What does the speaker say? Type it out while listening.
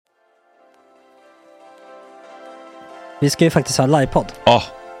Vi ska ju faktiskt ha livepodd. Ja,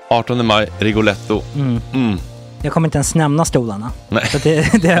 18 maj, Rigoletto. Jag kommer inte ens nämna stolarna. Nej. För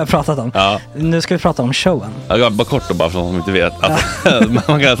det har jag pratat om. Ja. Nu ska vi prata om showen. Ja, bara kort då, bara för de som inte vet.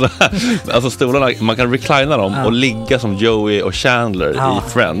 Man kan alltså stolarna, man kan reclina dem och ligga som Joey och Chandler i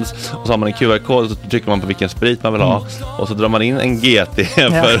Friends. Och så har man en QR-kod och så trycker man på vilken sprit man vill ha. Och så drar man in en GT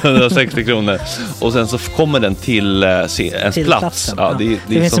för 160 kronor. Och sen så kommer den till ens plats. Ja, det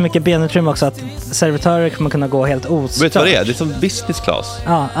finns så mycket benutrymme också att servitörer kommer kunna gå helt ostört. Vet du vad det är? Det är som business class.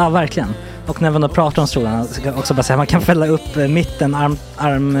 Ja, verkligen. Och när man då pratar om stolarna så kan jag också bara säga att man kan fälla upp mitten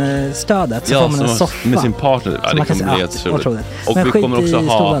armstödet så får man en soffa med sin partner. Ja, det kommer bli helt otroligt. Och men vi kommer också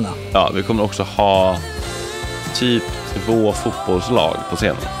stolarna. vi kommer också ha typ 2 fotbollslag på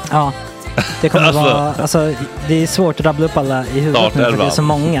scenen. Ja. Det kommer vara, alltså det är svårt att rabbla upp alla i huvudet nu för det är så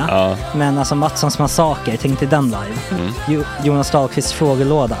många. Ja. Men alltså Mattssons massaker, tänk till den live. Jonas Dahlqvists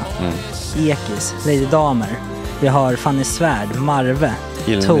frågelåda. Ekis, Lady Damer. Vi har Fanny Svärd, Marve,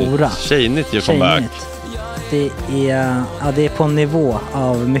 Tora. Tjejnytt gör comeback. Det är på en nivå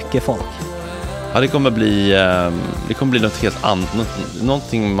av mycket folk. Ja, det kommer bli något helt annat.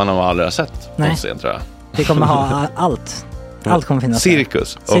 Någonting man har aldrig sett på scen, tror jag. Vi kommer ha allt. Allt kommer finnas.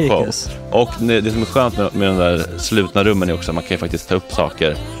 Cirkus. Och det som är skönt med de där slutna rummen är också att man kan ju faktiskt ta upp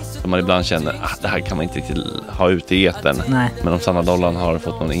saker som man ibland känner det här kan man inte riktigt ha ute i etern. Nej. Men om Sanna Dollan har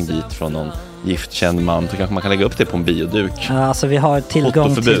fått någon invit från någon giftkänd man så kanske man kan lägga upp det på en bioduk. Ja, alltså vi har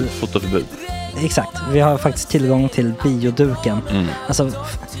tillgång till fotoförbud. Exakt, vi har faktiskt tillgång till bioduken. Alltså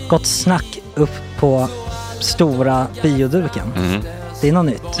gott snack upp på stora bioduken. Det är något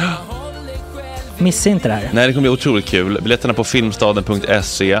nytt. Missa inte det här. Nej, det kommer bli otroligt kul. Biljetterna på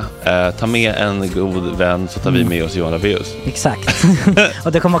filmstaden.se. Ta med en god vän så tar vi med oss Johan Rabaeus. Exakt.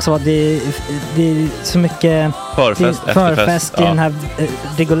 Och det kommer också vara det är så mycket förfest i den här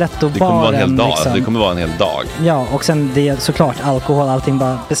Rigoletto-baren. Det kommer vara en hel dag. Liksom. Det kommer vara en hel dag. Ja, och sen det är såklart alkohol, allting.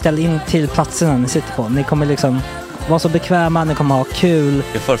 Bara beställ in till platserna ni sitter på. Ni kommer liksom vara så bekväma, ni kommer ha kul.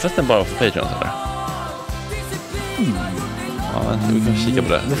 Är förfesten bara för Patreon eller? Ja, vi kan kika på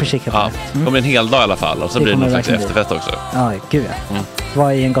det. Vi får kika på det. Det kommer en hel dag i alla fall. Och så blir det någon slags efterfest också. Ja, gud ja.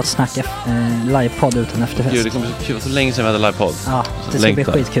 Vad är en gott snack livepodd utan efterfest? Gud, det kommer bli så länge sedan vi hade livepodd. Ja, det ska bli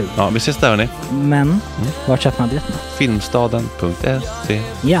skitkul. Ja, vi ses där hörni. Men, var köper man biljetterna? Filmstaden.se.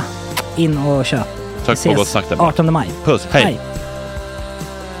 Ja, in och köp. Tack på gott snack där. 18 maj. Puss, hej.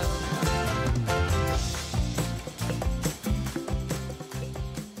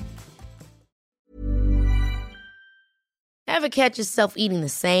 Ever catch yourself eating the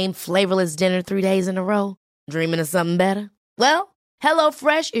same flavorless dinner 3 days in a row? Dreaming of something better? Well,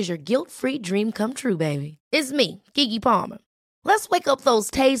 HelloFresh is your guilt-free dream come true, baby. It's me, Keke Palmer. Let's wake up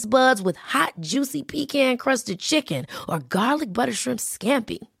those taste buds with hot, juicy pecan-crusted chicken or garlic butter shrimp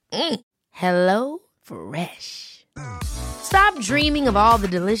scampi. Hello Fresh. Stop dreaming of all the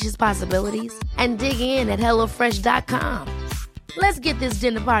delicious possibilities and dig in at HelloFresh.com. Let's get this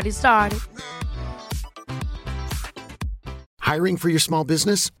dinner party started. Hiring for your small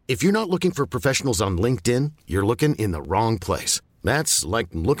business? If you're not looking for professionals on LinkedIn, you're looking in the wrong place. That's like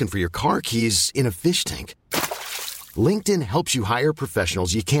looking for your car keys in a fish tank. LinkedIn helps you hire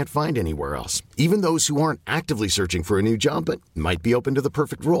professionals you can't find anywhere else, even those who aren't actively searching for a new job but might be open to the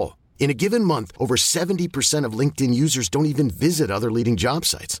perfect role. In a given month, over 70% of LinkedIn users don't even visit other leading job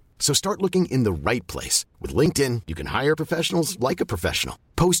sites. So start looking in the right place. With LinkedIn, you can hire professionals like a professional.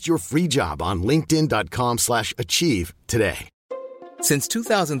 Post your free job on linkedin.com/achieve today. Since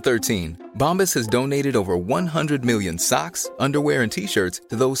 2013, Bombas has donated over 100 million socks, underwear, and T-shirts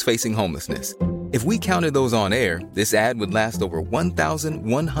to those facing homelessness. If we counted those on air, this ad would last over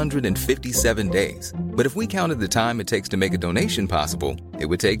 1,157 days. But if we counted the time it takes to make a donation possible, it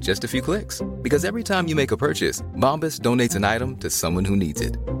would take just a few clicks. Because every time you make a purchase, Bombas donates an item to someone who needs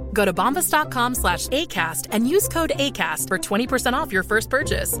it. Go to bombas.com/ACAST and use code ACAST for 20% off your first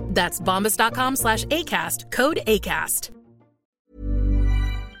purchase. That's bombas.com/ACAST, code ACAST.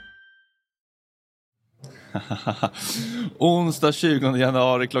 Onsdag 20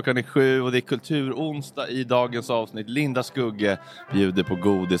 januari, klockan är 7 och det är kulturonsdag i dagens avsnitt. Linda Skugge bjuder på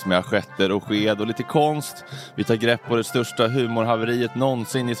godis med assietter och sked och lite konst. Vi tar grepp på det största humorhaveriet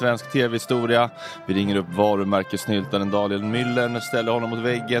någonsin i svensk tv-historia. Vi ringer upp varumärkessnyltaren Daniel Müller, ställer honom mot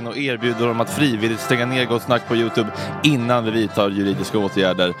väggen och erbjuder honom att frivilligt stänga ner Gott Snack på YouTube innan vi vidtar juridiska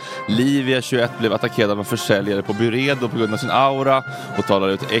åtgärder. Livia 21 blev attackerad av en försäljare på Byredo på grund av sin aura och talar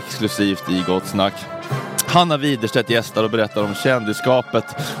ut exklusivt i Gott Snack. Hanna Widerstedt gästar och berättar om kändisskapet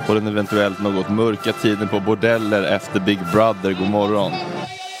och den eventuellt något mörka tiden på bordeller efter Big Brother. God morgon.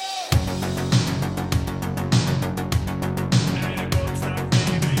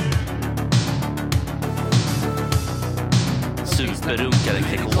 berunkade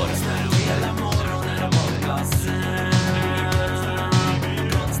krekor.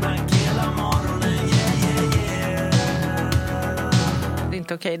 Det är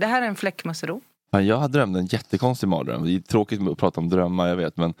inte okej. Det här är en fläckmussero. Jag drömde en jättekonstig mardröm. Det är tråkigt att prata om drömmar, jag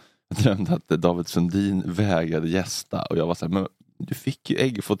vet. Men jag drömde att David Sundin vägrade gästa. Och jag var så här, men du fick ju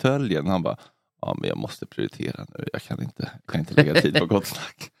äggfåtöljen. Han bara, ja men jag måste prioritera nu. Jag kan inte lägga tid på gott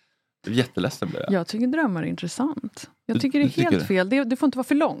snack. Jätteledsen blev jag. Jag tycker drömmar är intressant. Jag tycker det är helt fel. Det får inte vara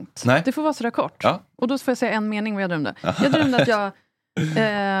för långt. Nej. Det får vara sådär kort. Ja. Och då får jag säga en mening vad jag drömde. Jag drömde att jag,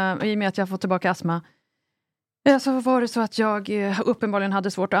 i och med att jag fått tillbaka astma, så var det så att jag uppenbarligen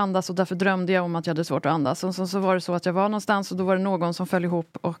hade svårt att andas och därför drömde jag om att jag hade svårt att andas. Och så var det så att jag var någonstans och då var det någon som föll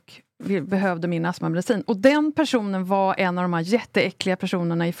ihop och behövde min astmamedicin. Och den personen var en av de här jätteäckliga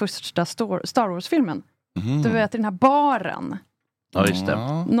personerna i första Star Wars-filmen. Du vet, i den här baren. Ja, just det.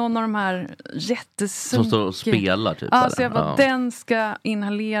 Någon av de här jättesunkiga... Som står och spelar typ. Alltså jag bara, den ska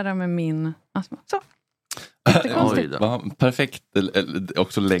inhalera med min astma. Så. Perfekt,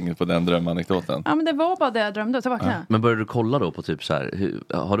 också längre på den drömanekdoten. Ja, men det var bara det jag drömde, så vaknade jag. Men började du kolla då på typ så här,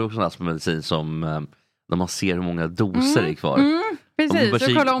 har du också en astmamedicin som när man ser hur många doser är kvar? Precis,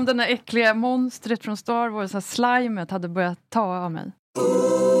 jag kollade om den där äckliga monstret från Star Wars, så här slimet hade börjat ta av mig.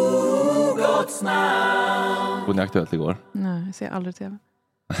 Var ni Aktuellt igår? Nej, jag ser aldrig tv.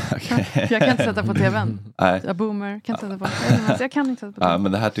 Okay. Jag kan inte sätta på tvn. Nej. Jag boomer, kan inte sätta på. Jag kan inte sätta på tvn. Ja,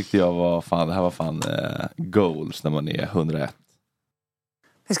 men det här tyckte jag var fan goals när man är 101.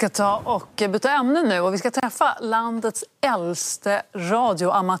 Vi ska ta och byta ämne nu och vi ska träffa landets äldste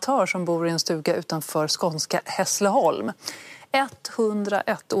radioamatör som bor i en stuga utanför skånska Hässleholm.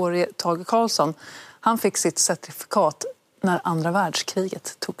 101-årige Tage Karlsson. Han fick sitt certifikat när andra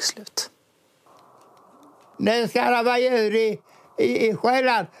världskriget tog slut. Nu ska det vara ljud i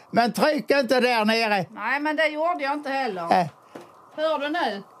skällan, men tryck inte där nere. Nej, men det gjorde jag inte heller. Hör du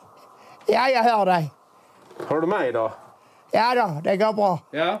nu? Ja, jag hör dig. Hör du mig då? Ja då, det går bra.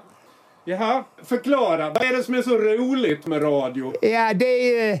 Ja. Jaha, förklara. Vad är det som är så roligt med radio? Ja, det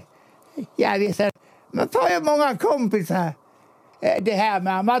är ju... Ja, visst. Man tar ju många kompisar. Det här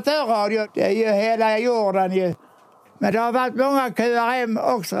med amatörradio, det är ju hela jorden ju. Men det har varit många QRM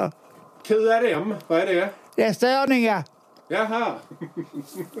också. QRM? Vad är det? Det är störningar. Jaha.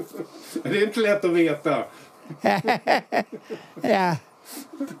 Det är inte lätt att veta. Ja.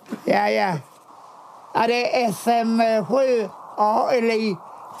 Ja, det är SM7 ALI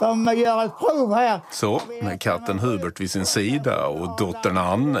som gör ett prov här. Så, med katten Hubert vid sin sida och dottern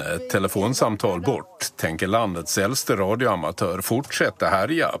Anne ett telefonsamtal bort, tänker landets äldste radioamatör fortsätta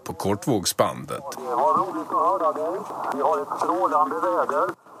härja på kortvågsbandet. Det var roligt att höra dig. Vi har ett strålande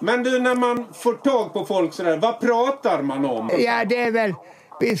väder. Men du, när man får tag på folk sådär, vad pratar man om? Ja, det är väl,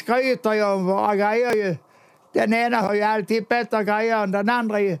 vi skryter ju om våra grejer ju. Den ena har ju alltid bättre grejer än den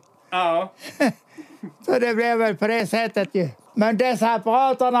andra ju. Ja. Så det blev väl på det sättet ju. Men dessa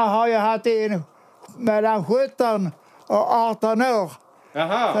apparaterna har jag haft in mellan 17 och 18 år.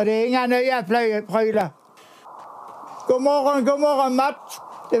 Jaha. Så det är inga nya prylar. God morgon Mats.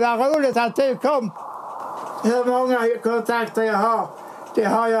 Det var roligt att du kom. Hur många kontakter jag har, det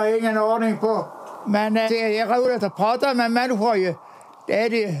har jag ingen ordning på. Men det är roligt att prata med människor ju. Det är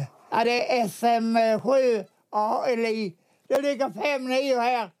det ju. Ja, det är SM7 ALI. Det ligger 5-9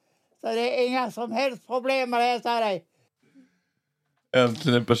 här. Så det är inga som helst problem med det här dig.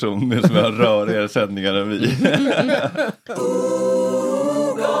 Äntligen en person som har rörigare sändningar än vi.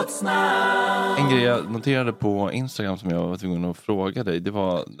 En grej jag noterade på Instagram som jag var tvungen att fråga dig. Det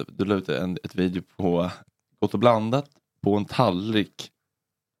var, du la ut ett video på Gott och blandat på en tallrik.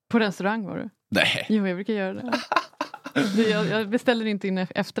 På restaurang var du? Nej. Jo, jag brukar göra det. Jag beställer inte in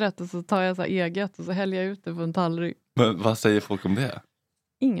efterrätt och så tar jag så eget och så häller jag ut det på en tallrik. Men vad säger folk om det?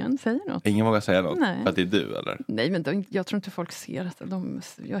 Ingen säger något. Ingen vågar säga något? Nej. För att det är du, eller? Nej, men jag tror inte folk ser det.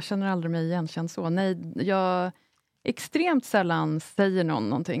 Jag känner aldrig mig igenkänd så. Nej, jag extremt sällan säger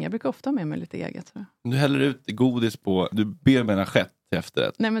någonting. Jag brukar ofta ha med mig lite eget. Så. Du häller ut godis på... Du ber med en assiett till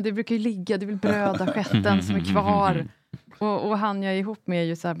efterrätt. Nej, men det brukar ju ligga. Det är väl brödassietten som är kvar. Och han jag är ihop med är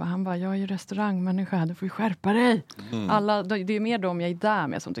ju så här, han bara, jag är ju restaurangmänniska, du får ju skärpa dig. Det är mer de jag är där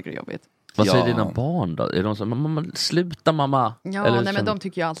med som tycker det är jobbigt. Vad säger dina barn då? Är de så, mamma, sluta mamma? Ja, eller nej, men de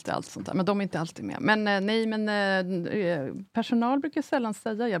tycker ju alltid allt sånt där. Men de är inte alltid med. Men personal brukar sällan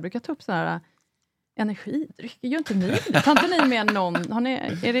säga, jag brukar ta upp sådana här energidryck. Gör inte ni? Tar inte ni med någon?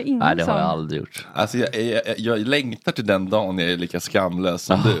 Är det ingen Nej, det som... har jag aldrig gjort. Alltså jag längtar till den dagen jag är lika skamlös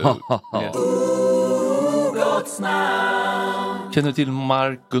som du. Idrottsnack. Känner du till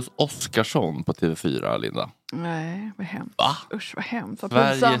Marcus Oskarsson på TV4, Linda? Nej, vad hemskt. Va? Usch, vad hemskt.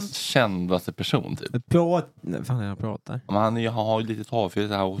 Vad Sveriges kändaste person typ. Fan, jag pratar. Men han har ju lite torrfilm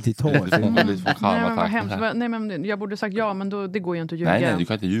så här. Lite torrfilm. Nej, men vad hemskt. Nej, men jag borde sagt ja, men då, det går ju inte att ljuga. Nej, du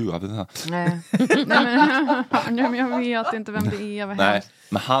kan inte ljuga. Nej, men jag vet inte vem det är. Vad hemskt.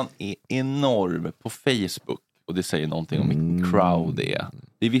 Men han är enorm på Facebook. Och det säger någonting om vilken crowd det är.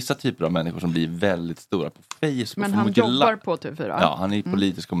 Det är vissa typer av människor som blir väldigt stora på Facebook. Men han jobbar på TV4. Ja, han är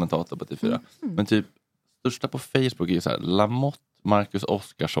politisk kommentator på TV4. Men typ största på Facebook är ju så här Lamotte, Marcus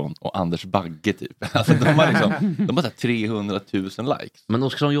Oskarsson och Anders Bagge typ. Alltså de har 300 000 likes. Men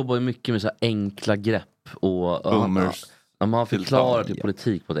Oskarsson jobbar ju mycket med så här enkla grepp och man förklarar till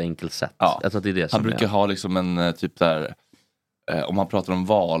politik på ett enkelt sätt. Ja. Jag tror att det är det som han brukar ha liksom en typ där om man pratar om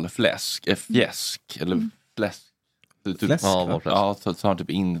valfläsk, fjäsk eller fläsk. Fläsk? Ja, så tar han typ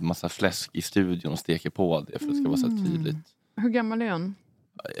in massa fläsk i studion och steker på det för att det ska vara så tydligt. Hur gammal är han?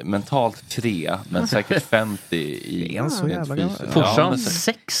 Mentalt 3, men säkert 50 i en så jävla gammal. Forsan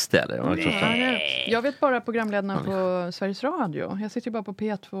 60 eller? Jag vet bara programledarna på Sveriges Radio. Jag sitter ju bara på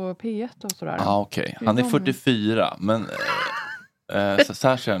P2 och P1 och sådär. Ja, okej. Han är 44, men så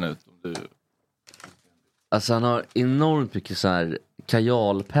här ser han ut. Alltså han har enormt mycket så här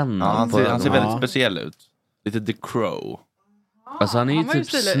kajalpenna. Ja, han ser väldigt speciell ut. Lite The Crow. Alltså han är ju typ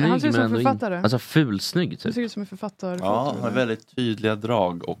snygg, han ser ut som författare. Alltså fulsnygg typ. Han ser ut som en författare. Ja, han har väldigt tydliga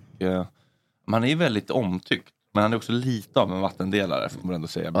drag och man är ju väldigt omtyckt. Men han är också lite av en vattendelare får man ändå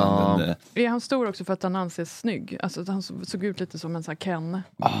säga. Är han stor också för att han anses snygg? Alltså att han såg ut lite som en sån här Ken.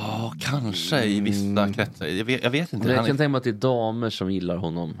 Ja, kanske i vissa kretsar. Jag vet inte. Men jag kan tänka mig att det är damer som gillar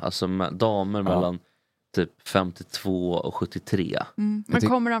honom. Alltså damer mellan typ 52 och 73. Men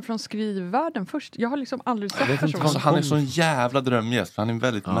kommer han från skrivvärlden först? Jag har liksom aldrig sett personen. Alltså, han är så en jävla drömgäst. Han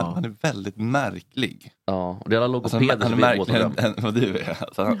är väldigt märklig. Ja, och det är alla logopeder han är märkligare än vad du är.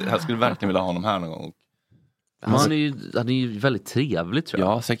 Alltså, jag skulle verkligen vilja ha honom här någon gång. Han är ju väldigt trevlig tror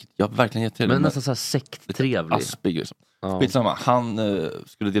jag. Ja, säkert. Jag har verkligen jättetrevlig. Men nästan så här sekttrevlig. Aspig liksom. Skitsamma. Han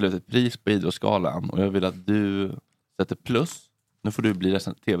skulle dela ut ett pris på Idrottsgalan och jag vill att du sätter plus. Nu får du bli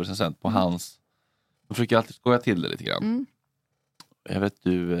tv-recensent på hans. Jag försöker alltid skoja till det lite grann. Jag vet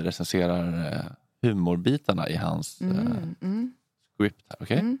du recenserar humorbitarna i hans script här,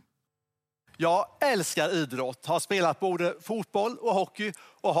 okej? Jag älskar idrott, har spelat både fotboll och hockey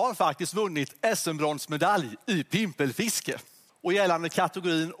och har faktiskt vunnit SM-bronsmedalj i pimpelfiske. Och gällande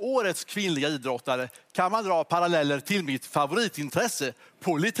kategorin Årets kvinnliga idrottare kan man dra paralleller till mitt favoritintresse,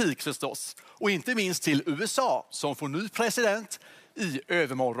 politik förstås. Och inte minst till USA som får ny president i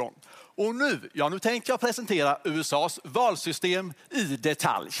övermorgon. Och nu tänker jag presentera USAs valsystem i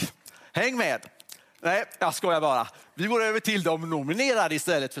detalj. Häng med! Nej, jag skojar bara. Vi går över till de nominerade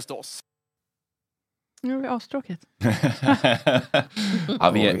istället förstås. Nu är vi avstråkigt.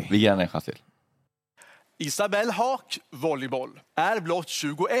 Ja, vi ger en chans till. Isabelle Haak, volleyboll, är blott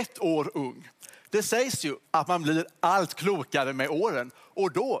 21 år ung. Det sägs ju att man blir allt klokare med åren.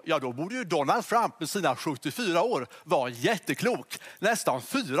 Och då borde ju Donald Trump med sina 74 år vara jätteklok. Nästan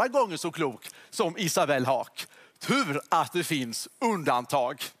 4 gånger så klok som Isabelle Haak. Tur att det finns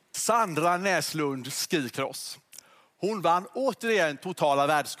undantag. Sandra Näslund skikross. Hon vann återigen totala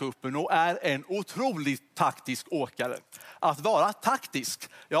världscupen och är en otroligt taktisk åkare. Att vara taktisk,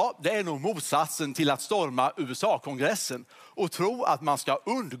 det är nog motsatsen till att storma USA-kongressen. Och tro att man ska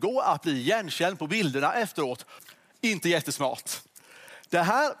undgå att bli igenkänd på bilderna efteråt. Inte jättesmart.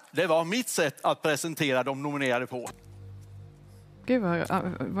 Det var mitt sätt att presentera de nominerade på. Gud,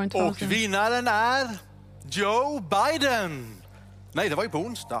 var inte och vinnaren är Joe Biden. Nej, det var ju på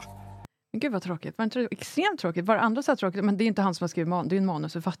onsdag. Men gud vad tråkigt. Var inte det extremt tråkigt? Var det andra så här tråkigt? Men det är inte han som har skrivit det är en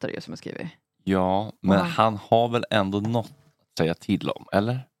manusförfattare som har skrivit. Ja, men han har väl ändå något att säga till om,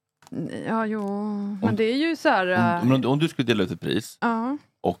 eller? Ja, jo. Men det är ju så här... Om du skulle dela ut ett pris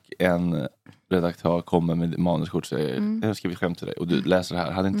och en redaktör kommer med manuskort och säger jag skriver skämt till dig och du läser det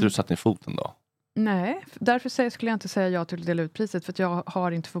här. Hade inte du satt ner foten då? Nej, därför skulle jag inte säga ja till att dela ut priset för att jag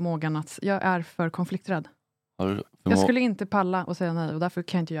har inte förmågan att... Jag är för konflikträdd. Jag skulle inte palla och säga nej och därför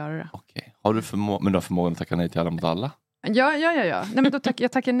kan jag inte göra det. Okej. Har du förmågan att tacka nej till alla mot alla? Ja. Nej, men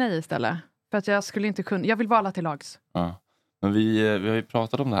jag tackar nej istället. För att jag skulle inte kunna... Jag vill vara alla till lags. Ja. Men vi har ju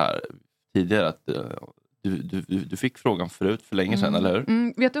pratat om det här tidigare att du fick frågan förut för länge sedan, eller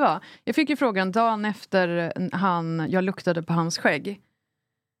hur? Vet du vad? Jag fick ju frågan dagen efter jag luktade på hans skägg.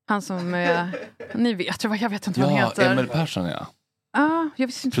 Han som... ni vet, jag vet inte vad han heter. Emil Persson, ja. Jag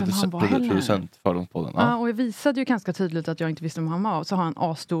visste inte vem han var heller. Producent Fördomspodden. Och jag visade ju ganska tydligt att jag inte visste om han var. Så har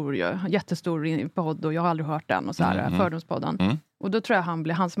han jättestor podd och jag har aldrig hört den och så här, Fördomspodden. Och då tror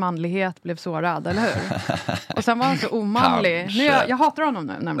jag hans manlighet blev sårad, eller hur? Och sen var han så omanlig. Nu jag hatar honom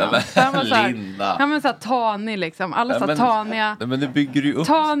nu nämligen. Han var så här tanig liksom. Alla så taniga. Men det bygger ju upp.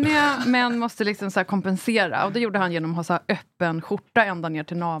 Taniga män måste liksom så här kompensera. Och det gjorde han genom att ha så här öppen skjorta ända ner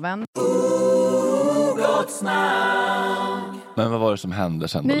till naveln. Men vad var det som hände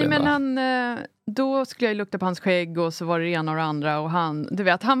sen då, Linda? Men då skulle jag lukta på hans skägg och så var det ena och det andra och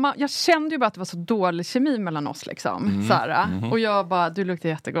jag kände ju bara att det var så dålig kemi mellan oss liksom. Och jag bara, du luktar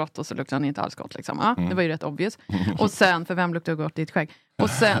jättegott och så luktar han inte alls gott liksom. Det var ju rätt obvious. Och sen, för vem luktar gott ditt skägg? Och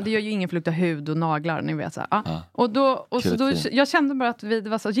sen, det gör ju ingen för lukta hud och naglar, ni vet Och då jag kände bara att det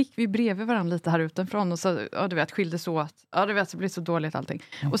var så, gick vi bredvid varandra lite här utanför och så, skildes åt. Så blev så dåligt allting.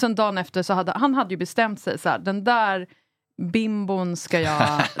 Och sen dagen efter så hade han ju bestämt sig så här, den där bimbon ska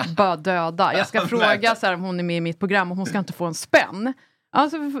jag bara döda. Jag ska fråga så här, om hon är med i mitt program och hon ska inte få en spänn.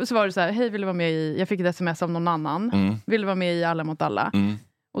 Alltså så var det så här, hej, vill du vara med i, jag fick ett sms av någon annan. Vill du vara med i Alla mot alla?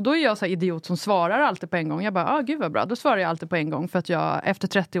 Och då är jag så här idiot som svarar alltid på en gång. Jag bara, gud vad bra. Då svarar jag alltid på en gång. För att jag efter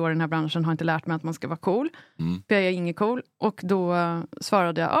 30 år i den här branschen har inte lärt mig att man ska vara cool. För jag är ingen cool. Och då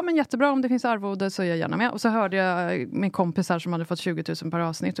svarade jag, men jättebra, om det finns arvode så är jag gärna med. Och så hörde jag min kompisar som hade fått 20 000 per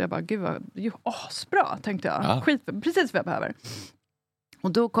avsnitt. Och jag bara, gud vad asbra, tänkte jag. Precis vad jag behöver.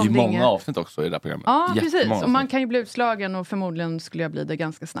 Och då kom det är många avsnitt också i det här programmet. Ja, precis. Och man kan ju bli utslagen och förmodligen skulle jag bli det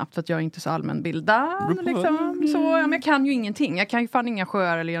ganska snabbt för att jag är inte så allmänbildad. Liksom. Så, men jag kan ju ingenting. Jag kan ju fan inga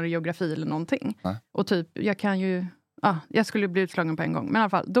sjöar eller geografi eller någonting. Och typ, jag kan ju... jag skulle bli utslagen på en gång. Men i alla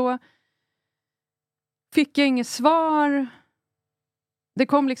fall, då fick jag inget svar. Det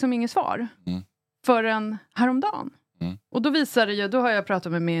kom liksom inget svar. Förrän häromdagen. Och då visade det, då har jag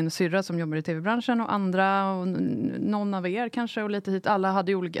pratat med min syrra som jobbar i tv-branschen och andra och någon av er kanske och lite hit. Alla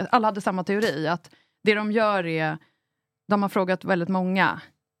hade samma teori att det de gör är, de har frågat väldigt många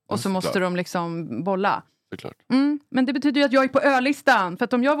och så måste de liksom bolla. Men det betyder ju att jag är på ölistan, för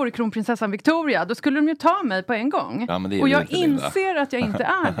att om jag vore kronprinsessan Victoria då skulle de ju ta mig på en gång. Och jag inser att jag inte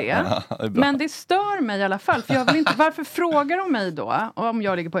är det. Men det stör mig i alla fall, för jag vill inte, varför frågar de mig då om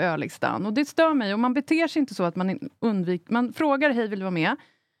jag ligger på ölistan? Och det stör mig, och man beter sig inte så att man undviker, man frågar, hej, vill du vara med?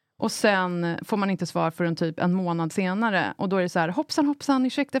 Och sen får man inte svar förrän typ en månad senare. Och då är det så här, hoppsan,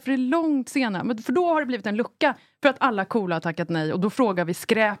 ursäkta, för det är långt senare. Men för då har det blivit en lucka. För att alla coola har tackat nej. Och då frågar vi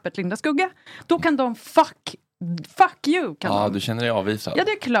skräpet Linda Skugga. Då kan de fuck you. Kan de. Du känner dig avvisad. Ja,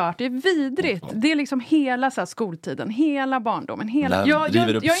 det är klart. Det är vidrigt. Det är liksom hela så här, skoltiden. Hela barndomen. Jag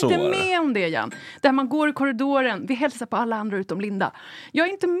är inte med om det igen. Där man går i korridoren. Vi hälsar på alla andra utom Linda. Jag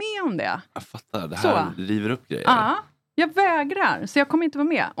är inte med om det. Jag fattar. Det här river upp grejer. Ja. Jag vägrar, så jag kommer inte vara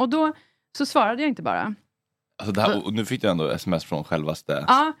med. Och då så svarade jag inte bara. Alltså det här, och nu fick du ändå sms från självaste.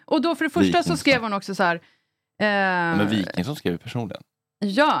 Ja, och då för det första så skrev hon också så här. Men Wikingsson skrev personligen.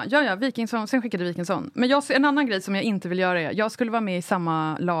 Ja, Wikingsson, sen skickade Wikingsson. Men en annan grej som jag inte vill göra är, jag skulle vara med i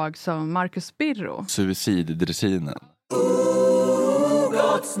samma lag som Marcus Birro. Suiciddressinen.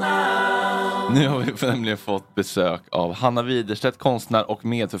 Nu har vi nämligen fått besök av Hanna Widerstedt, konstnär och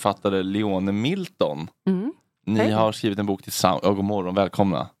medförfattare Leone Milton. Ni har skrivit en bok tillsammans. God morgon,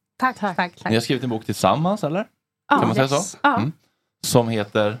 välkomna. Tack. Ni har skrivit en bok tillsammans, eller? Kan man säga så? Som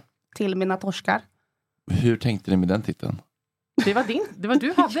heter? Till mina torskar. Hur tänkte ni med den titeln? Det var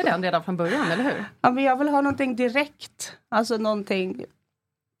du hade den redan från början, eller hur? Ja, men jag vill ha någonting direkt. Alltså någonting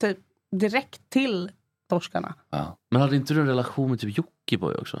typ direkt till torskarna. Ja. Men hade inte du en relation med typ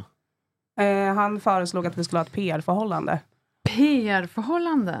Jockiboi också? Han föreslog att vi skulle ha ett PR-förhållande.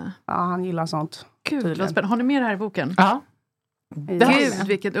 PR-förhållande? Ja, han gillar sånt. Gud, vad spännande. Har ni med det här i boken? Ja. Gud,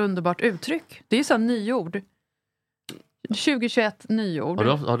 vilket underbart uttryck. Det är så nyord. 2021 nyord.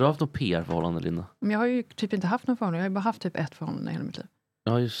 Har du haft något PR-förhållande, Linda? Men jag har ju typ inte haft något förhållande. Jag har ju bara haft typ ett förhållande i hela mitt liv.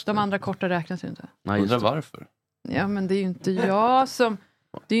 Ja, just det. De andra korta räknas ju inte. Nej, undrar varför? Ja, men det är ju inte jag som...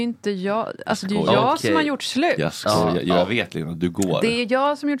 Det är ju inte jag... Alltså det är ju jag som har gjort slut. Jag vet, Linda, du går. Det är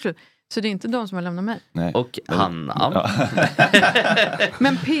jag som har gjort slut. Så det är inte de som har lämnat mig. Nej. Och Hanna. Ja.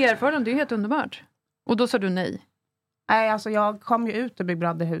 Men PR-förhållande, det är ju helt underbart. Och då sa du nej. Nej, alltså jag kom ju ut ur Big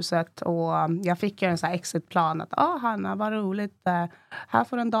Brother-huset och jag fick ju en sån här exitplan att Hanna, vad roligt. Här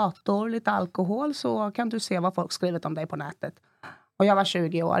får en dator, lite alkohol, så kan du se vad folk skrivit om dig på nätet. Och jag var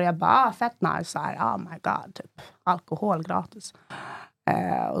 20 år, jag bara, fett nice, här, oh my god, typ alkohol gratis.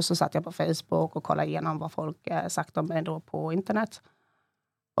 Och så satt jag på Facebook och kollade igenom vad folk sagt om mig då på internet.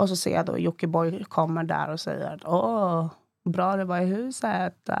 Och så ser jag då Jockiboi kommer där och säger, bra det var i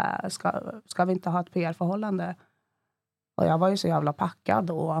huset, ska vi inte ha ett PR-förhållande? Och jag var ju så jävla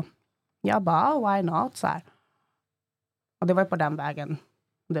packad och jag bara, why not? Så här. Och det var ju på den vägen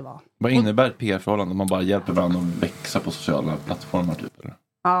det var. Vad innebär ett PR-förhållande? Man bara hjälper varandra att växa på sociala plattformar typ, eller?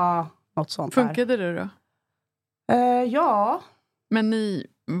 Ja, något sånt. Funkade det då? Ja, Men ni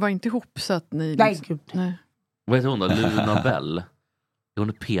var inte ihop så att ni... Nej, gud. Nej. Vad heter hon då? Luna Bell? Hon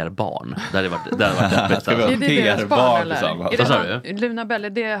är PR-barn. Där var det Ska vi ha PR-barn tillsammans? Vad sa du? Luna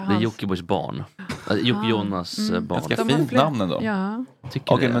Bell, det är hans... Det är Jockibois barn. Jocke Jonas barn. Ganska fint namn ändå. Ja.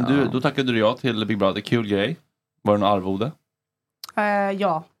 Okej, men då tackade du ja till Big Brother. Kul grej. Var det någon arvode?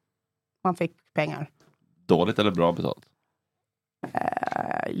 Ja, man fick pengar. Dåligt eller bra betalt?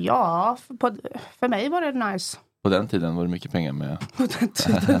 Ja, för mig var det nice. På den tiden var det mycket pengar med. På den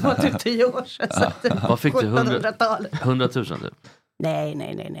tiden var det 10 år sedan. Ja. Vad fick du? 100 000 typ?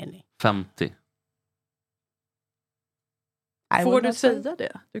 Nej. 50? Får du säga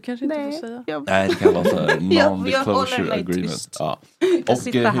det? Du kanske inte får säga. Nej, det kan vara så här non-disclosure jag agreement. Ja. Jag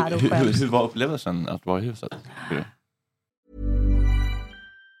sitter här och hur var upplevelsen att vara i huset?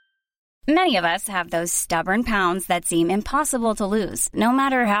 Many of us have those stubborn pounds that seem impossible to lose, no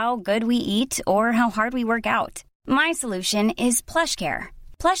matter how good we eat or how hard we work out. My solution is PlushCare.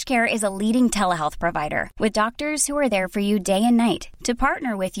 PlushCare is a leading telehealth provider with doctors who are there for you day and night to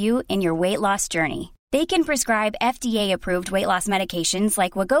partner with you in your weight loss journey. They can prescribe FDA-approved weight loss medications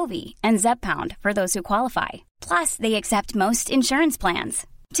like Wegovy and Zepbound for those who qualify. Plus, they accept most insurance plans.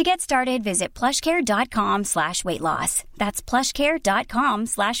 To get started, visit plushcare.com/weightloss. That's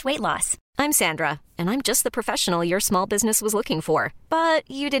plushcare.com/weightloss. I'm Sandra, and I'm just the professional your small business was looking for.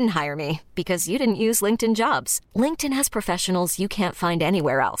 But you didn't hire me because you didn't use LinkedIn Jobs. LinkedIn has professionals you can't find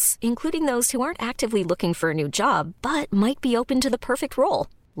anywhere else, including those who aren't actively looking for a new job, but might be open to the perfect role,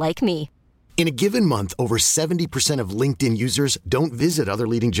 like me. In a given month, over 70% of LinkedIn users don't visit other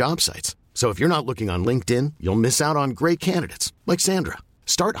leading job sites. So if you're not looking on LinkedIn, you'll miss out on great candidates like Sandra.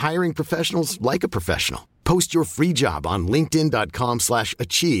 Start hiring professionals like a professional. Post your free job on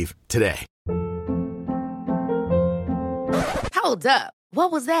linkedin.com/achieve today. Hold up.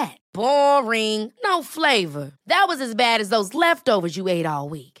 What was that? Boring. No flavor. That was as bad as those leftovers you ate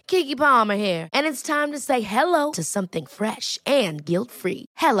all week. Keke Palmer here, and it's time to say hello to something fresh and guilt-free.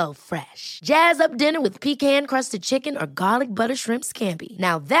 Hello Fresh. Jazz up dinner with pecan-crusted chicken or garlic butter shrimp scampi.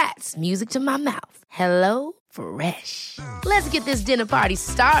 Now that's music to my mouth. Hello Fresh. Let's get this dinner party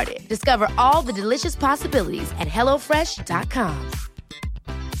started. Discover all the delicious possibilities at hellofresh.com.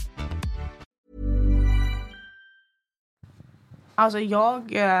 Alltså jag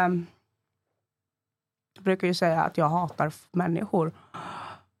brukar ju säga att jag hatar människor.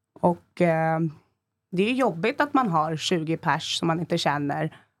 Och det är jobbigt att man har 20 pers som man inte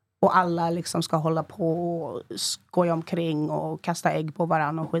känner. Och alla liksom ska hålla på och skoja omkring och kasta ägg på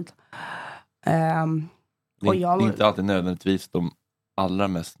varandra och skit. Det är inte alltid nödvändigtvis de allra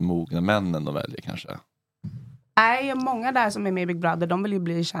mest mogna männen de väljer kanske. Nej, många där som är med i Big Brother, de vill ju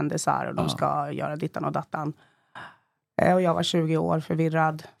bli kändisar och de ska göra dittan och dattan. Och jag var 20 år,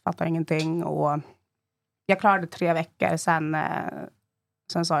 förvirrad, fattar ingenting. Och jag klarade 3 veckor, sen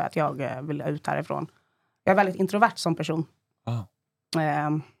sa jag att jag ville ut härifrån. Jag är väldigt introvert som person.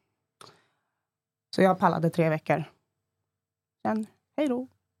 Så jag pallade 3 veckor. Sen, hej då.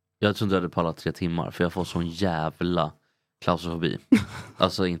 Jag tror inte jag hade pallat 3 timmar, för jag får sån jävla klaustrofobi.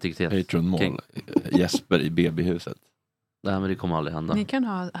 Alltså integritet. Patron-mål. Jesper i BB-huset. Nej, men det kommer aldrig hända. Ni kan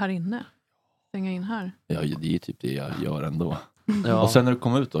ha här inne. Stänga in här. Ja, det är typ det jag gör ändå. Ja. Och sen när du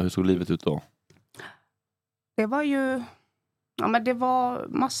kom ut då, hur såg livet ut då? Det var ju... Ja, men det var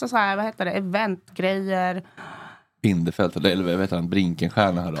massa så här, vad heter det, eventgrejer. Bindefält, eller vad heter han,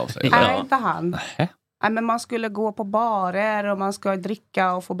 Brinkenstjärna hörde av sig. Nej, inte han. Nej, men man skulle gå på barer och man ska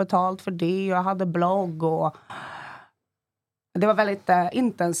dricka och få betalt för det. Och jag hade blogg och... Det var väldigt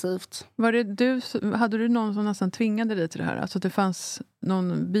intensivt. Hade du någon som nästan tvingade dig till det här? Alltså att det fanns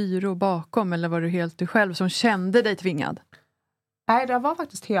någon byrå bakom, eller var du helt du själv som kände dig tvingad? Nej, det var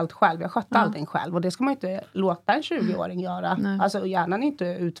faktiskt helt själv. Jag skötte allting själv. Och det ska man inte låta en 20-åring göra. Nej. Alltså hjärnan är inte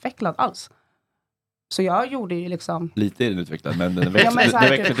utvecklad alls. Så jag gjorde ju liksom... Lite är den utvecklad, men den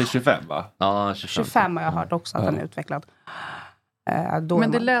växer till 25 va? Ja, 25 har jag hört också att den är utvecklad.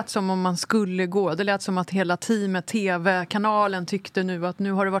 Men det lät som om man skulle gå. Det lät som att hela teamet, tv-kanalen tyckte nu att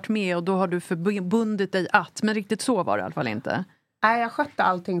nu har du varit med och då har du förbundit dig att. Men riktigt så var det i alla fall inte. Nej, jag skötte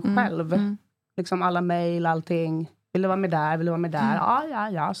allting själv. Liksom alla mejl, allting. Vill du vara med där? Vill du vara med där?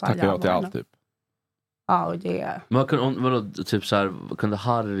 Ja. Tackar jag till allt typ. Ja, och det... Men vadå, typ så här, kunde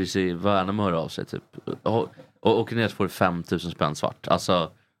Harris i Värnamo höra av sig typ? Och åker ner så får du 5 000 spänn svart.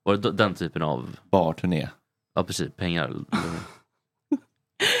 Alltså, var det den typen av... Barturné? Ja, precis. Pengar.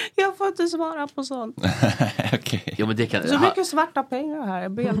 Jag får inte svara på sånt. Okay. Ja, men det kan... Så mycket svarta pengar här.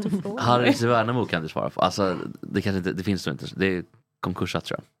 Jag ber helt ifrån. Harris i Värnamo kan du svara på. Alltså, det kanske inte, det finns nog inte. Det är konkursat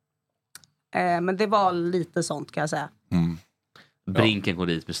tror jag. Men det var lite sånt kan jag säga. Brinken går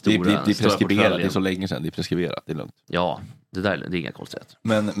dit med stora... Det är preskriberat, det är så länge sedan. Det är preskriberat, det är lugnt. Ja, Det är inga konstigheter.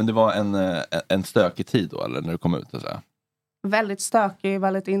 Men det var en stökig tid då, eller när du kom ut? Så här. Väldigt stökig,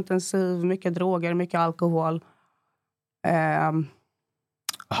 väldigt intensiv, mycket droger, mycket alkohol.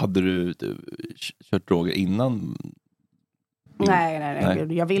 Hade du kört droger innan? Nej.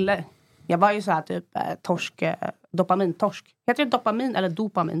 Gud, jag ville. Jag var ju så här typ dopamintorsk. Heter det dopamin eller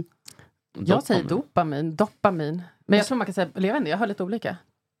dopamin? Jag säger dopamin. Men jag tror man kan säga, jag hör lite olika.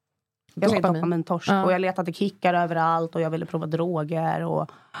 Jag säger dopamintorsk. Ja. Och jag letade kickar överallt och jag ville prova droger.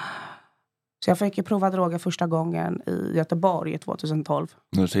 Så jag fick ju prova droger första gången i Göteborg 2012.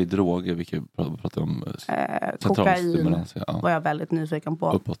 När du säger droger, vilka pratar du om? Kokain var jag väldigt nyfiken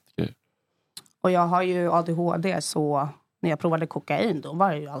på. Uppåt. Och jag har ju ADHD, så när jag provade kokain då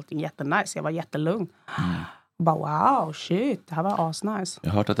var ju allting jättenice. Jag var jättelugn. Bara wow, shit, det här var asnice.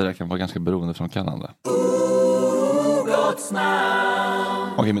 Jag har hört att det där kan vara ganska beroendeframkallande.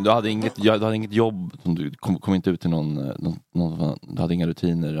 Okej, men du hade inget jobb, du kom inte ut till någon, du hade inga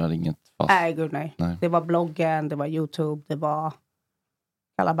rutiner, du hade inget fast. Nej, gud nej. Det var bloggen, det var YouTube, det var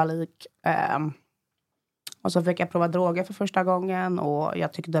kalabalik. Och så fick jag prova droger för första gången och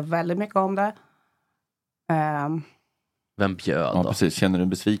jag tyckte väldigt mycket om det. Vem bjöd då? Ja, precis. Känner du en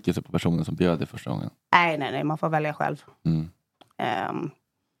besvikelse på personen som bjöd dig första gången? Nej, man får välja själv.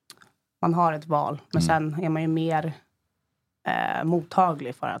 Man har ett val, men sen är man ju mer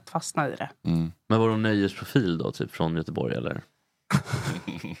mottaglig för att fastna i det. Men var det en nöjesprofil då, typ från Göteborg eller?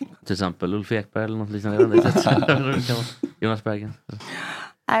 Till exempel Ulf Ekberg eller något liknande. Jonas Bergen.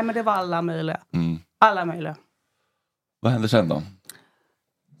 Nej, men det var alla möjliga. Alla möjliga. Vad hände sen då?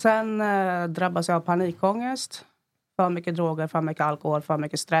 Sen drabbas jag av panikångest. För mycket droger, för mycket alkohol, för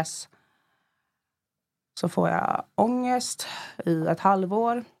mycket stress. Så får jag ångest i ett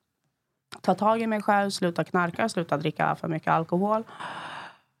halvår. Ta tag i mig själv, sluta knarka, sluta dricka för mycket alkohol.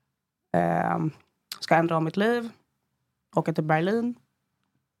 Ska ändra om mitt liv. Åka till Berlin.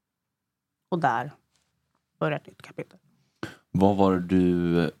 Och där börjar ett nytt kapitel. Vad var det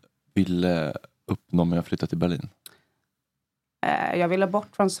du ville uppnå med att flytta till Berlin? Jag ville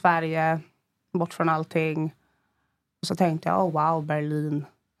bort från Sverige. Bort från allting. Och så tänkte jag, wow, Berlin.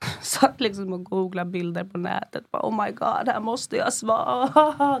 Satt liksom och googlade bilder på nätet. Oh my god, här måste jag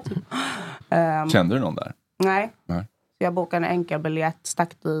svara. Kände du någon där? Nej. Så jag bokade en enkel biljett,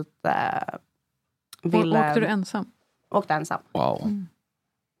 stack dit. Åkte du ensam? Åkte ensam. Wow.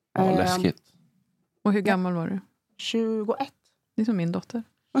 Ja, läskigt. Och hur gammal var du? 21. Det är som min dotter.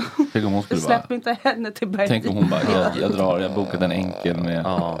 Tänk om hon skulle släpp inte henne till Berlin. Tänk om hon bara, jag bokade en enkel med...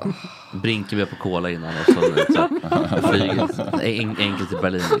 Ja, Brinken på cola innan och så flyget. Enkelt till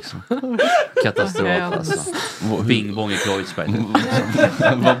Berlin liksom. Katastrof alltså. Bingbong i Kreuzberg.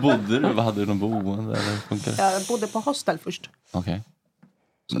 Vad bodde du? Vad hade du någon boende? Eller jag bodde på hostel först. Okej.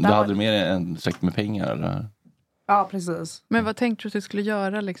 Du hade mer en säck med pengar eller? Ja, precis. Men vad tänkte du att du skulle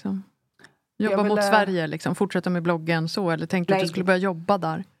göra liksom? Jobba mot Sverige liksom, fortsätta med bloggen så, eller tänkte du att du skulle börja jobba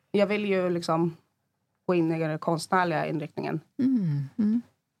där? Jag vill ju liksom gå in i den konstnärliga inriktningen.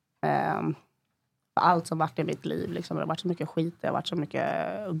 Allt som varit i mitt liv liksom, det har varit så mycket skit, det har varit så mycket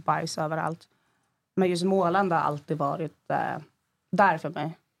bajs överallt. Men just målande har alltid varit där för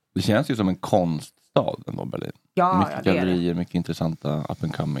mig. Det känns ju som en konststad ändå, Berlin. Ja, mycket gallerier, mycket intressanta up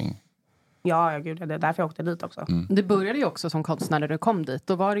and coming. Ja, gud, det är därför jag åkte dit också. Det började ju också som konstnär när du kom dit.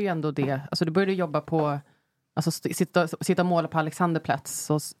 Då var det ju ändå det. Alltså du började jobba på, alltså sitta och måla på Alexanderplatz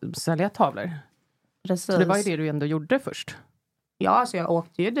och sälja tavlor. Precis. Så det var ju det du ändå gjorde först. Ja, alltså jag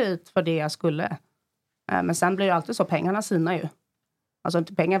åkte ju dit för det jag skulle. Men sen blir det alltid så, pengarna sinar ju. Alltså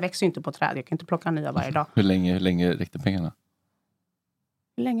pengar växer ju inte på träd. Jag kan inte plocka nya varje dag. Hur länge räckte pengarna?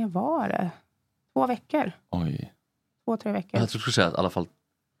 Hur länge var det? 2 veckor. Oj. 2-3 veckor. Jag tror du skulle säga att i alla fall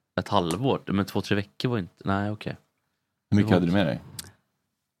ett halvår. Men 2-3 veckor var inte... Nej, okej. Hur mycket hade du med dig?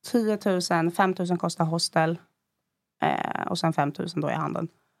 10 000, 5 000 kostar hostel. Och sen 5 000 då i handen.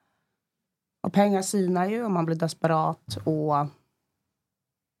 Och pengar sinar ju och man blir desperat. Och...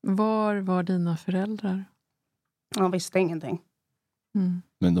 Var var dina föräldrar? De visste ingenting.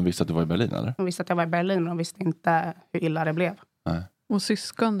 Men de visste att du var i Berlin, eller? De visste att jag var i Berlin, men de visste inte hur illa det blev. Nej. Och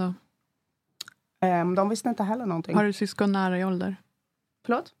syskon då? De visste inte heller någonting. Har du syskon nära i ålder?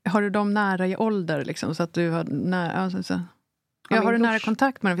 Förlåt? Har du dem nära i ålder liksom, så att du har har du nära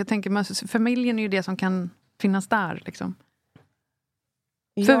kontakt med dem? För jag tänker, familjen är ju det som kan finnas där liksom.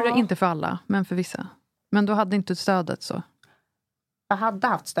 Ja. Inte för alla, men för vissa. Men du hade inte stödet så? Jag hade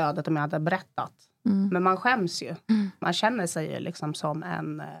haft stödet om jag hade berättat. Men man skäms ju. Man känner sig ju liksom som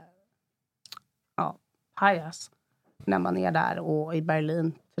en pajas. När man är där och i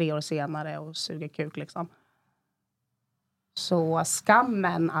Berlin 3 år senare och suger kuk liksom. Så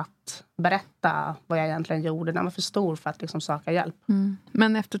skammen att berätta vad jag egentligen gjorde, den var för stor för att liksom söka hjälp.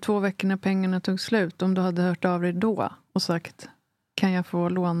 Men efter 2 veckor när pengarna tog slut, om du hade hört av dig då och sagt, kan jag få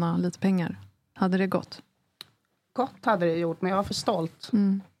låna lite pengar? Hade det gått? Gott hade det gjort, men jag var för stolt.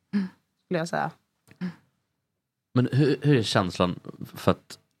 Skulle jag säga. Men hur är känslan för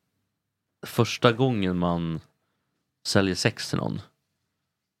att första gången man säljer sex till någon,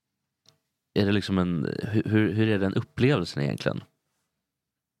 är det liksom hur är den upplevelsen egentligen?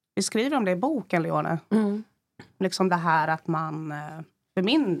 Vi skriver om det i boken, Leone. Liksom det här att man, för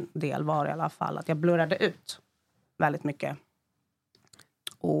min del var det i alla fall, att jag blurrade ut väldigt mycket.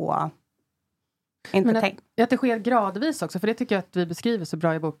 Och men att det sker gradvis också, för det tycker jag att vi beskriver så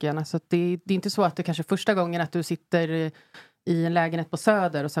bra i boken. Alltså att det är inte så att det kanske första gången att du sitter i en lägenhet på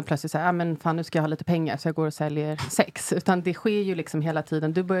Söder och sen plötsligt säger, men fan, nu ska jag ha lite pengar så jag går och säljer sex. Utan det sker ju liksom hela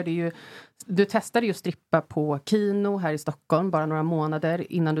tiden. Du testade ju strippa på Kino här i Stockholm bara några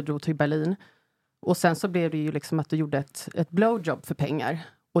månader innan du drog till Berlin. Och sen så blev det ju liksom att du gjorde ett blowjob för pengar.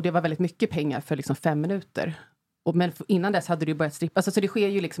 Och det var väldigt mycket pengar för liksom 5 minuter. Men innan dess hade du börjat strippa. Alltså, så det sker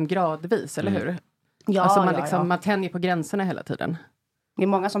ju liksom gradvis, eller hur? Ja, alltså man tänjer på gränserna hela tiden. Det är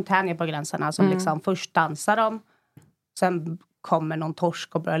många som tänjer på gränserna. Som liksom först dansar de. Sen kommer någon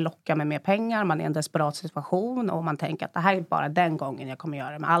torsk och börjar locka med mer pengar. Man är i en desperat situation. Och man tänker att det här är bara den gången jag kommer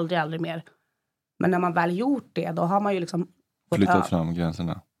göra det. Men aldrig mer. Men när man väl gjort det, då har man ju liksom flyttat fram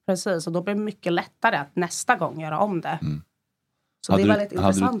gränserna. Precis, och då blir det mycket lättare att nästa gång göra om det. Så det är väldigt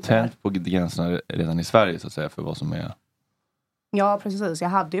intressant. Hade du tänt på gränserna redan i Sverige så att säga för vad som är... Ja, precis. Jag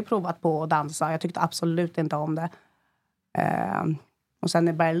hade ju provat på att dansa. Jag tyckte absolut inte om det. Och sen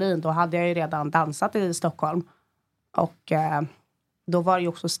i Berlin, då hade jag ju redan dansat i Stockholm. Och då var det ju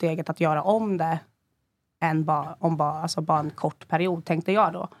också steget att göra om det bara en kort period, tänkte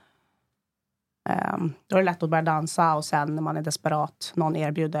jag då. Då är det lätt att börja dansa och sen när man är desperat, någon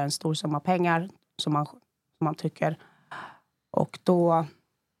erbjuder en stor summa pengar som man tycker. Och då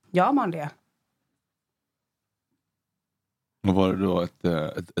gör man det. Och var det då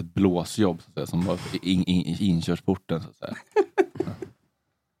ett blåsjobb så att säga, som var i inkörsporten så att säga?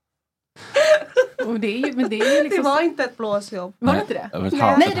 Och det är ju liksom... Det var inte ett blåsjobb. Var det inte det?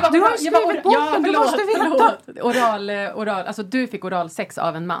 Nej, det var... Du har skrivit boken, du måste veta. Oral, alltså du fick oralsex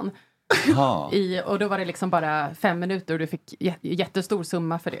av en man. Och då var det liksom bara 5 minuter och du fick jättestor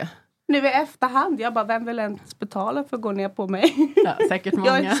summa för det. Nu i efterhand, jag bara, vem vill ens betala för att gå ner på mig? Ja, säkert många.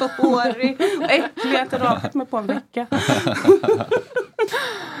 Jag är så hårig och äcklig, jag har inte rakat mig på en vecka.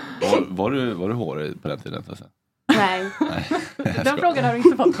 Var du hårig på den tiden? Alltså? Nej. Den frågan har du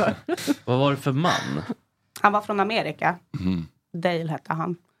inte fått för. Vad var det för man? Han var från Amerika. Dale hette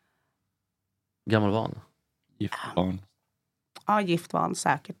han. Gammal var han? Gift var han? Ja, gift var han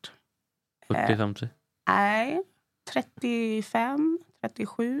säkert. 40-50? Nej, 35,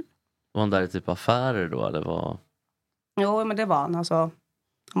 37. Var han där i typ affärer då? Eller vad? Jo, men det var han. Alltså,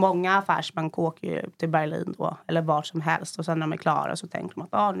 många affärsmän åker ju till Berlin då. Eller var som helst. Och sen när de är klara så tänker de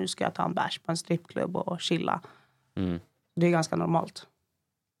att nu ska jag ta en bärs på en strippklubb och chilla. Det är ganska normalt.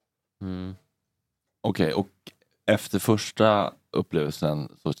 Okej, och efter första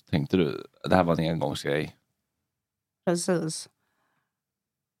upplevelsen så tänkte du det här var en engångsgrej? Precis.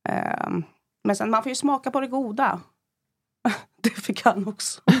 Men sen man får ju smaka på det goda. Det fick han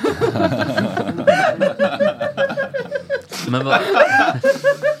också.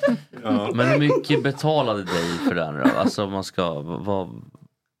 Men hur mycket betalade dig för den då? Alltså man ska...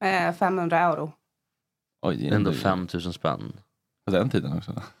 500 euro. Oj, ändå 5000 spänn. På den tiden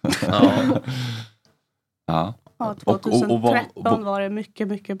också. Ja. 2013 var det mycket,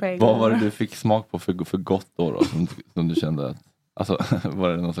 mycket pengar. Vad var det du fick smak på för gott då som du kände att... Alltså, var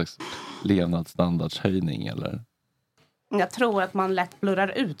det någon slags levnadsstandardshöjning eller? Jag tror att man lätt blurrar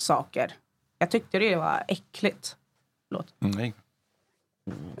ut saker. Jag tyckte det var äckligt. Förlåt. Nej.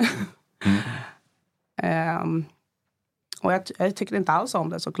 Och jag tyckte inte alls om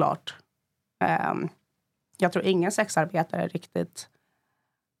det såklart. Jag tror ingen sexarbetare riktigt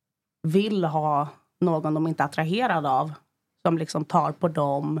vill ha någon de inte är attraherad av. Som liksom tar på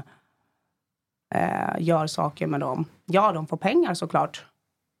dem. Gör saker med dem. Ja, de får pengar såklart.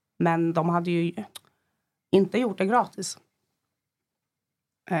 Men de hade ju inte gjort det gratis.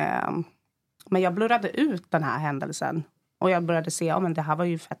 Men jag blurrade ut den här händelsen. Och jag började se, men det här var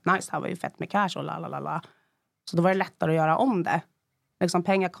ju fett nice. Det här var ju fett med cash och lalala. Så då var det lättare att göra om det. Liksom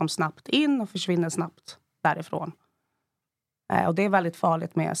pengar kom snabbt in och försvinner snabbt därifrån. Och det är väldigt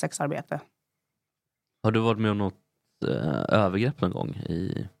farligt med sexarbete. Har du varit med om något övergrepp någon gång?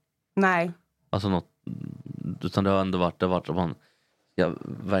 Nej. Alltså något, utan det har ändå varit man ska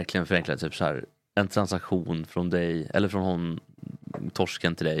verkligen förenkla typ så här en transaktion från dig eller från hon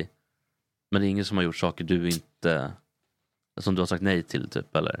torsken till dig. Men det är ingen som har gjort saker du inte, som du har sagt nej till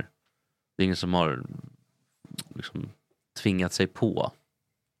typ, eller det är ingen som har liksom tvingat sig på.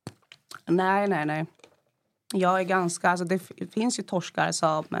 Nej. Jag är ganska, alltså det finns ju torskar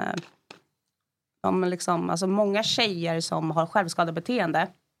som liksom, alltså många tjejer som har självskadebeteende,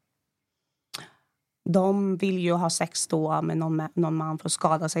 de vill ju ha sex då med någon man för att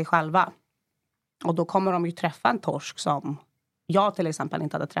skada sig själva. Och då kommer de ju träffa en torsk som jag till exempel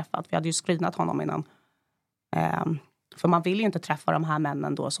inte hade träffat. Vi hade ju screenat honom innan. För man vill ju inte träffa de här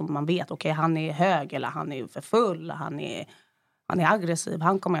männen då som man vet, okej, han är hög eller han är för full, han är aggressiv,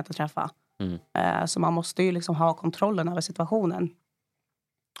 han kommer jag inte träffa. Så man måste ju liksom ha kontrollen över situationen.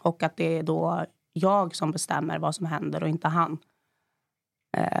 Och att det är då jag som bestämmer vad som händer och inte han.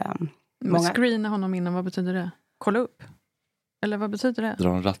 Men screena honom innan, vad betyder det? Kolla upp? Eller vad betyder det?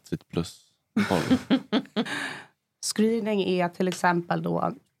 Dra en rattigt plus. Screening är till exempel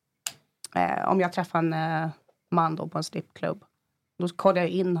då om jag träffar en man då på en stripklubb, då kollar jag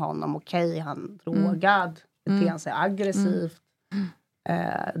in honom. Okej, han drogad, beter han sig aggressivt.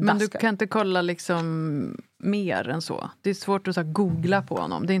 Men du kan inte kolla liksom mer än så. Det är svårt att så här, googla på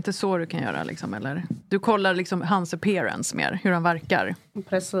honom. Det är inte så du kan göra liksom, eller? Du kollar liksom hans appearance mer, hur han verkar.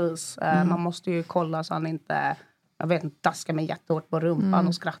 Precis, man måste ju kolla så han inte, jag vet inte, daskar mig jättehårt på rumpan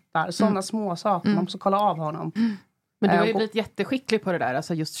och skrattar. Sådana små saker, man måste kolla av honom. Men du har ju blivit jätteskicklig på det där.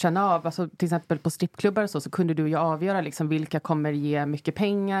 Alltså just känna av, alltså till exempel på stripklubbar och så kunde du ju avgöra liksom vilka kommer ge mycket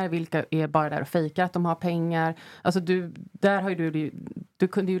pengar, vilka är bara där och fejkar att de har pengar. Alltså där har ju du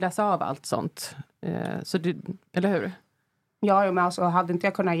kunde ju läsa av allt sånt. Så du, eller hur? Ja, men alltså hade inte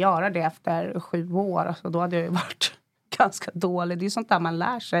jag kunnat göra det efter 7 år, alltså, då hade jag ju varit ganska dålig. Det är ju sånt där man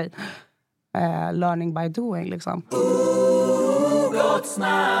lär sig. Learning by doing liksom.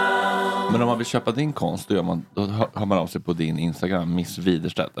 Men om man vill köpa din konst, då hör man av sig på din Instagram, Miss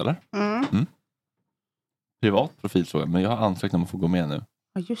Widerstedt, eller? Privat profilfråga, men jag har ansökt om att få gå med nu.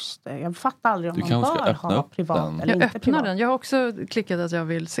 Ja, just det. Jag fattar aldrig om du man bör ha privat den. eller jag inte öppnar privat. den. Jag har också klickat att jag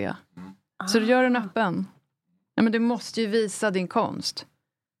vill se. Så du gör den öppen. Ja, men du måste ju visa din konst.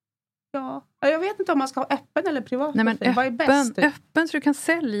 Ja, jag vet inte om man ska ha öppen eller privat. Nej, men vad är bäst? öppen så du kan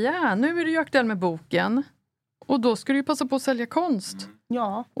sälja. Nu är du ju aktuell med boken. Och då ska du ju passa på att sälja konst.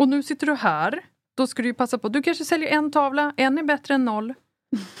 Ja. Och nu sitter du här. Då ska du ju passa på. Du kanske säljer 1 tavla. 1 är bättre än 0.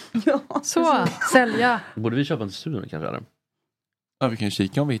 Ja. Så, sälja. Borde vi köpa en till studion kanske? Eller? Ja, vi kan ju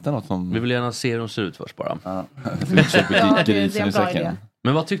kika om vi hittar något som... Vi vill gärna se hur de ser ut först bara. Ja. Det är en bra idé.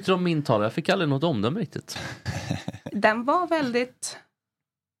 Men vad tyckte du om min tavla? Jag fick aldrig något om den riktigt. Den var väldigt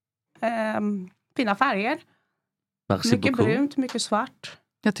fina färger. Merci mycket beaucoup. Brunt, mycket svart.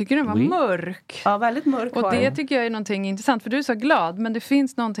 Jag tycker den var mörk. Ja, väldigt mörk. Och det tycker jag är någonting intressant. För du är så glad. Men det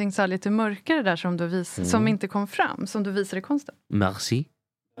finns någonting så här lite mörkare där som du som inte kom fram. Som du visar i konsten. Merci.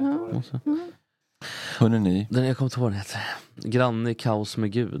 Hörrni ni. Den jag kommer inte ihåg vad den heter. Granne kaos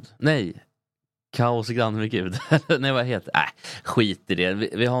med Gud. Nej. Kaos och granne med Gud. Nej, vad heter? Skit i det.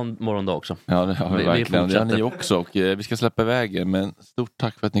 Vi har en morgondag också. Ja, det har vi verkligen. Det har ni också. Och vi ska släppa iväg er. Men stort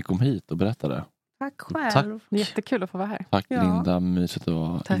tack för att ni kom hit och berättade. Tack själv. Tack. Det är jättekul att få vara här. Tack Linda, mysigt att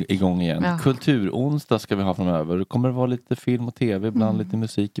vara igång igen. Ja. Kulturonsdag ska vi ha framöver. Det kommer att vara lite film och tv ibland, lite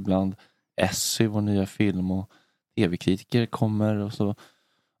musik ibland. Essy, vår nya film, och tv-kritiker kommer och så.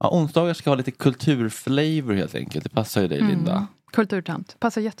 Ja, onsdagar ska ha lite kulturflavor helt enkelt. Det passar ju dig Linda. Kulturtant.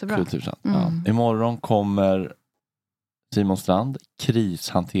 Passar jättebra. Kulturtant, ja. Imorgon kommer Simon Strand,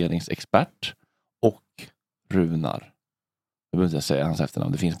 krishanteringsexpert, och Runar. Jag behöver inte säga hans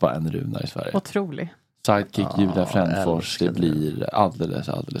efternamn. Det finns bara en Runar i Sverige. Otrolig. Sidekick Julia Frändfors. Det blir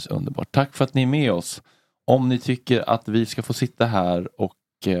alldeles underbart. Tack för att ni är med oss. Om ni tycker att vi ska få sitta här och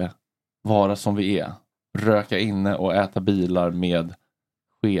vara som vi är, röka inne och äta bilar med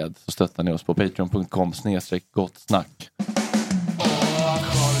sked, så stöttar ni oss på patreon.com/gottsnack.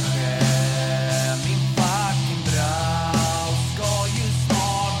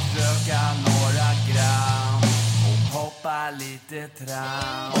 Lite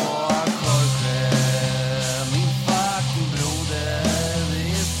tram. Jorge, min fucking broder, det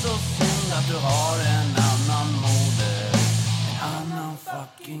är så synd att du har en annan moder. En annan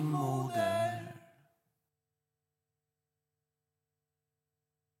fucking moder.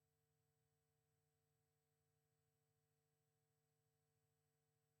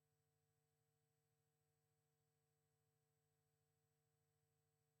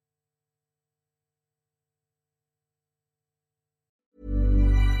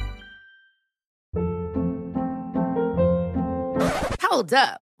 Hold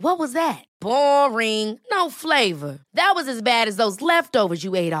up. What was that? Boring. No flavor. That was as bad as those leftovers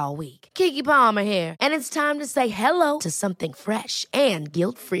you ate all week. Keke Palmer here, and it's time to say hello to something fresh and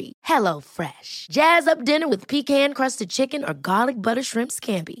guilt-free. Hello Fresh. Jazz up dinner with pecan-crusted chicken or garlic butter shrimp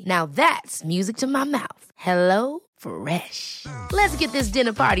scampi. Now that's music to my mouth. Hello Fresh. Let's get this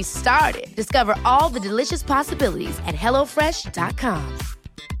dinner party started. Discover all the delicious possibilities at hellofresh.com.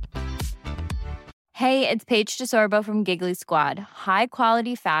 Hey, it's Paige DeSorbo from Giggly Squad. High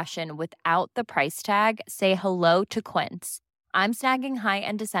quality fashion without the price tag. Say hello to Quince. I'm snagging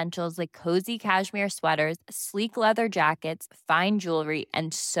high-end essentials like cozy cashmere sweaters, sleek leather jackets, fine jewelry,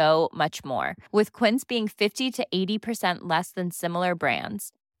 and so much more. With Quince being 50 to 80% less than similar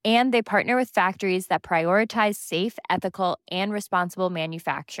brands. And they partner with factories that prioritize safe, ethical, and responsible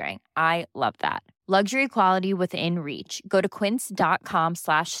manufacturing. I love that. Luxury quality within reach. Go to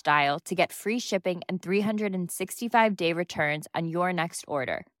quince.com/style to get free shipping and 365-day returns on your next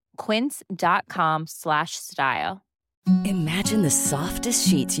order. Quince.com/style. Imagine the softest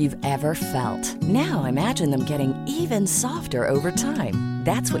sheets you've ever felt. Now imagine them getting even softer over time.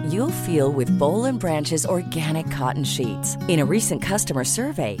 That's what you'll feel with Boll & Branch's organic cotton sheets. In a recent customer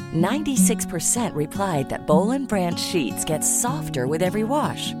survey, 96% replied that Boll & Branch sheets get softer with every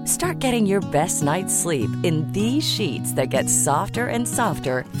wash. Start getting your best night's sleep in these sheets that get softer and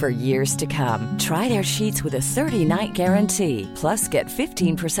softer for years to come. Try their sheets with a 30-night guarantee. Plus, get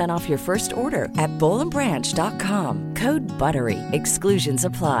 15% off your first order at bollandbranch.com. Code BUTTERY. Exclusions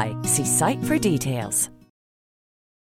apply. See site for details.